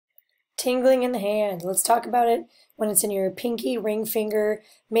tingling in the hand. Let's talk about it when it's in your pinky, ring finger,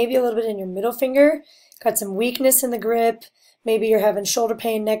 maybe a little bit in your middle finger. Got some weakness in the grip. Maybe you're having shoulder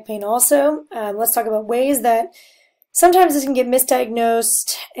pain, neck pain also. Let's talk about ways that sometimes this can get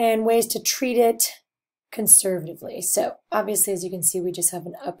misdiagnosed and ways to treat it conservatively. So obviously, as you can see, we just have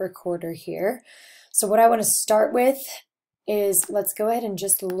an upper quarter here. So what I want to start with is let's go ahead and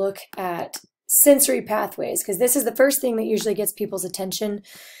just look at sensory pathways, because this is the first thing that usually gets people's attention.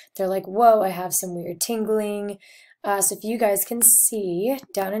 They're like, whoa, I have some weird tingling. So if you guys can see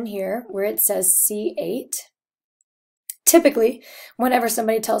down in here where it says C8, typically, whenever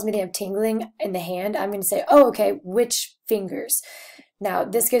somebody tells me they have tingling in the hand, I'm going to say, oh, okay, which fingers? Now,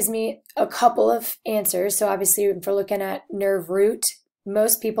 this gives me a couple of answers. So obviously, if we're looking at nerve root,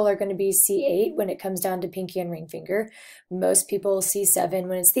 most people are going to be C8 when it comes down to pinky and ring finger. Most people C7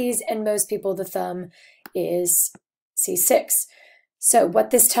 when it's these, and most people the thumb is C6. So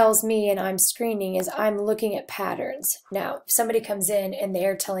what this tells me, and I'm screening, is I'm looking at patterns. Now, if somebody comes in and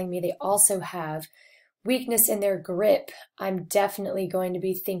they're telling me they also have weakness in their grip, I'm definitely going to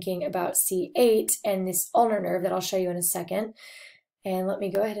be thinking about C8 and this ulnar nerve that I'll show you in a second. And let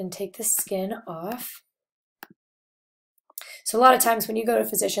me go ahead and take the skin off. So a lot of times when you go to a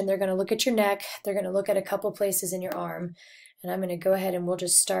physician, they're going to look at your neck, they're going to look at a couple places in your arm, and I'm going to go ahead and we'll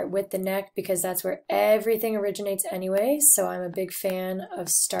just start with the neck because that's where everything originates anyway. So I'm a big fan of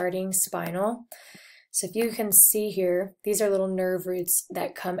starting spinal. So if you can see here, these are little nerve roots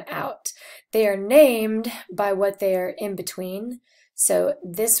that come out. They are named by what they are in between. So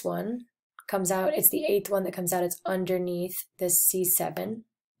this one comes out, it's the 8th one that comes out, it's underneath this C7.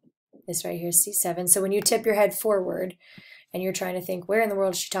 This right here is C7. So when you tip your head forward and you're trying to think, where in the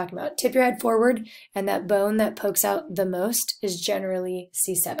world is she talking about? Tip your head forward, and that bone that pokes out the most is generally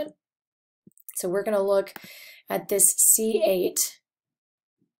C7. So we're going to look at this C8.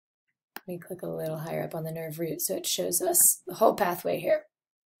 Let me click a little higher up on the nerve root so it shows us the whole pathway here.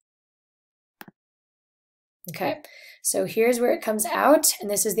 Okay, so here's where it comes out, and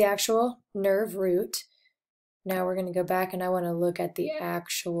this is the actual nerve root. Now we're going to go back and I want to look at the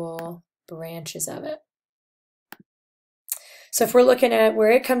actual branches of it. So if we're looking at where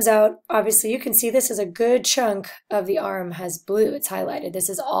it comes out, obviously you can see this is a good chunk of the arm has blue. It's highlighted. This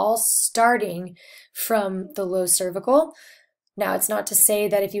is all starting from the low cervical. Now, it's not to say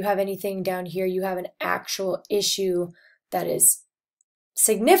that if you have anything down here, you have an actual issue that is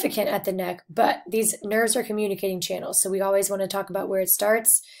significant at the neck, but these nerves are communicating channels. So we always want to talk about where it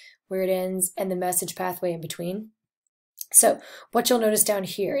starts, where it ends, and the message pathway in between. So what you'll notice down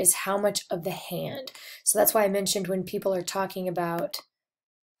here is how much of the hand. So that's why I mentioned when people are talking about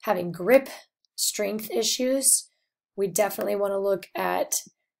having grip strength issues, we definitely want to look at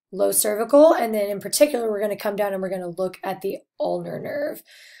low cervical, and then in particular we're going to come down and we're going to look at the ulnar nerve.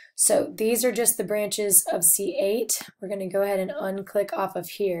 So these are just the branches of C8. We're going to go ahead and unclick off of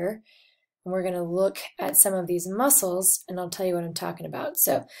here, and we're going to look at some of these muscles, and I'll tell you what I'm talking about.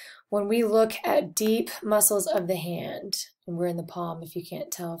 So when we look at deep muscles of the hand, and we're in the palm if you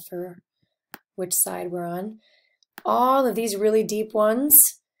can't tell for which side we're on, all of these really deep ones,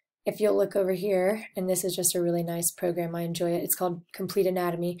 if you'll look over here, and this is just a really nice program, I enjoy it, it's called Complete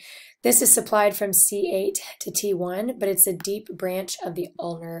Anatomy. This is supplied from C8 to T1, but it's a deep branch of the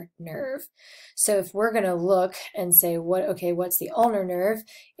ulnar nerve. So if we're going to look and say, what's the ulnar nerve?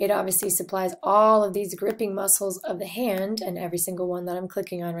 It obviously supplies all of these gripping muscles of the hand, and every single one that I'm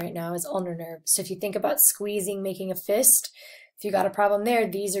clicking on right now is ulnar nerve. So if you think about squeezing, making a fist, if you got a problem there,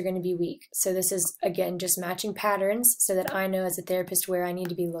 these are going to be weak. So this is, again, just matching patterns so that I know as a therapist where I need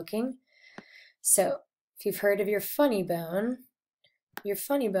to be looking. So if you've heard of your funny bone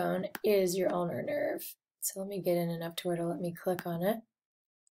is your ulnar nerve. So let me get in enough to where to let me click on it.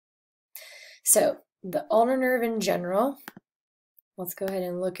 So the ulnar nerve in general, let's go ahead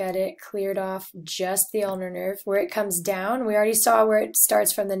and look at it, cleared off just the ulnar nerve. Where it comes down, we already saw where it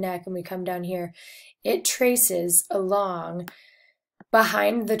starts from the neck and we come down here. It traces along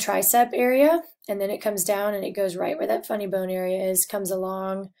behind the tricep area, and then it comes down and it goes right where that funny bone area is, comes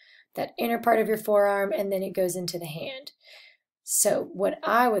along that inner part of your forearm, and then it goes into the hand. So what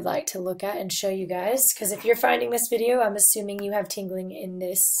I would like to look at and show you guys, because if you're finding this video, I'm assuming you have tingling in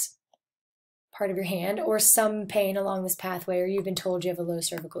this part of your hand or some pain along this pathway, or you've been told you have a low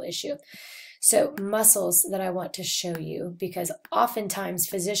cervical issue. So muscles that I want to show you, because oftentimes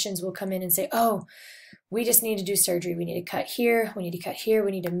physicians will come in and say, oh, we just need to do surgery. We need to cut here. We need to cut here.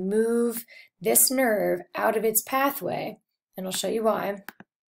 We need to move this nerve out of its pathway. And I'll show you why.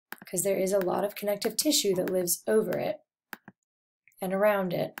 Because there is a lot of connective tissue that lives over it and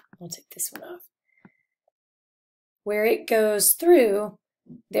around it. I'll take this one off. Where it goes through,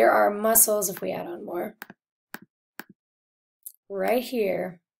 there are muscles, if we add on more, right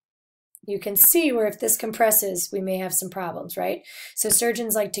here. You can see where if this compresses, we may have some problems, right? So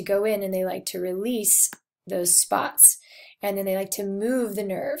surgeons like to go in and they like to release those spots, and then they like to move the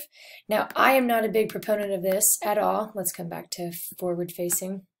nerve. Now, I am not a big proponent of this at all. Let's come back to forward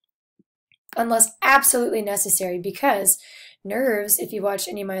facing. Unless absolutely necessary, because nerves, if you watch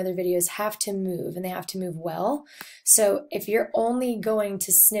any of my other videos, have to move, and they have to move well. So if you're only going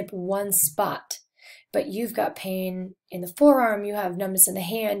to snip one spot, but you've got pain in the forearm, you have numbness in the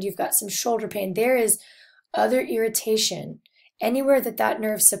hand, you've got some shoulder pain, there is other irritation anywhere that that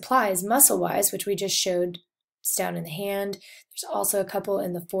nerve supplies muscle-wise, which we just showed. It's down in the hand. There's also a couple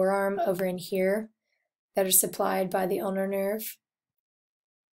in the forearm over in here that are supplied by the ulnar nerve.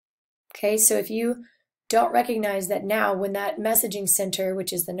 Okay, so if you don't recognize that now, when that messaging center,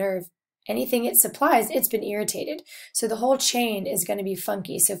 which is the nerve, anything it supplies, it's been irritated. So the whole chain is going to be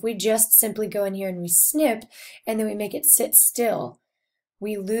funky. So if we just simply go in here and we snip, and then we make it sit still,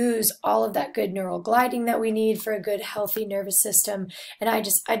 we lose all of that good neural gliding that we need for a good, healthy nervous system. And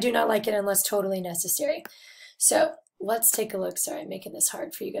I do not like it unless totally necessary. So let's take a look. Sorry, I'm making this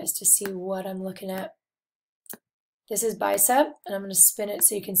hard for you guys to see what I'm looking at. This is bicep, and I'm going to spin it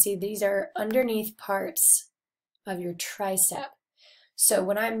so you can see these are underneath parts of your tricep. So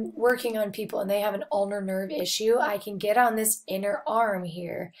when I'm working on people and they have an ulnar nerve issue, I can get on this inner arm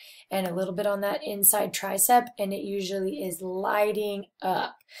here and a little bit on that inside tricep, and it usually is lighting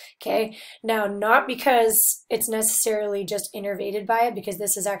up. Okay, now not because it's necessarily just innervated by it, because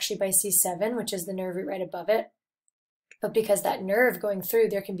this is actually by C7, which is the nerve root right above it, but because that nerve going through,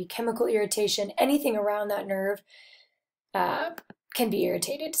 there can be chemical irritation. Anything around that nerve can be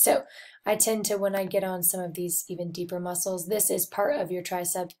irritated. So I tend to, when I get on some of these even deeper muscles, this is part of your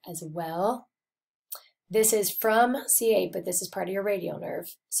tricep as well. This is from C8, but this is part of your radial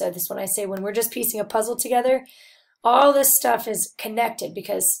nerve. So this, when I say, when we're just piecing a puzzle together, all this stuff is connected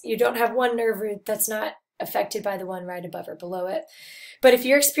because you don't have one nerve root that's not affected by the one right above or below it. But if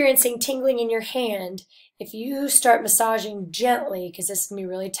you're experiencing tingling in your hand, if you start massaging gently, because this can be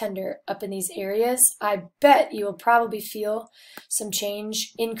really tender up in these areas, I bet you will probably feel some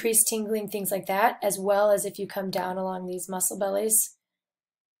change, increased tingling, things like that, as well as if you come down along these muscle bellies.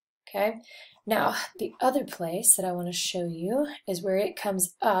 Okay, now the other place that I want to show you is where it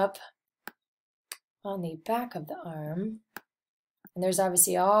comes up on the back of the arm. And there's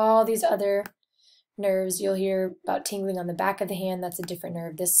obviously all these other nerves. You'll hear about tingling on the back of the hand. That's a different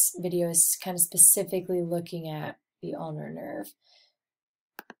nerve. This video is kind of specifically looking at the ulnar nerve.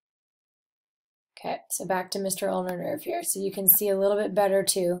 Okay, so back to Mr. Ulnar Nerve here. So you can see a little bit better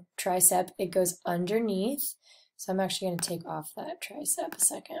too. Tricep, it goes underneath. So I'm actually going to take off that tricep a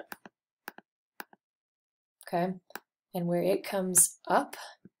second. Okay, and where it comes up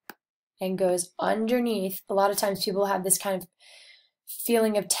and goes underneath, a lot of times people have this kind of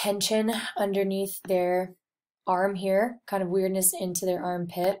feeling of tension underneath their arm here, kind of weirdness into their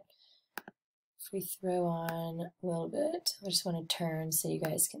armpit. If we throw on a little bit, I just want to turn so you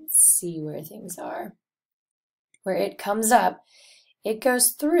guys can see where things are. Where it comes up, it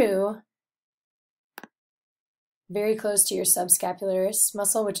goes through very close to your subscapularis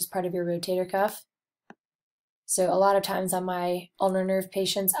muscle, which is part of your rotator cuff. So a lot of times on my ulnar nerve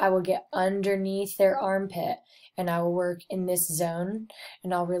patients, I will get underneath their armpit and I will work in this zone,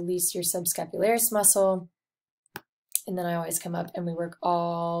 and I'll release your subscapularis muscle, and then I always come up and we work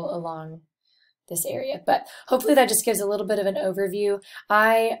all along this area. But hopefully that just gives a little bit of an overview.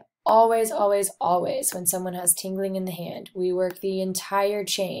 I always, when someone has tingling in the hand, we work the entire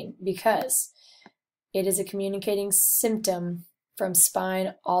chain, because it is a communicating symptom from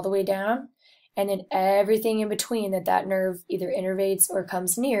spine all the way down, and then everything in between that nerve either innervates or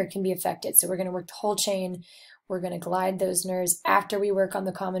comes near can be affected. So we're going to work the whole chain. We're going to glide those nerves after we work on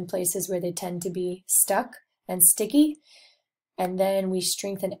the common places where they tend to be stuck and sticky. And then we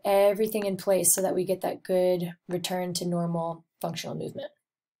strengthen everything in place so that we get that good return to normal functional movement.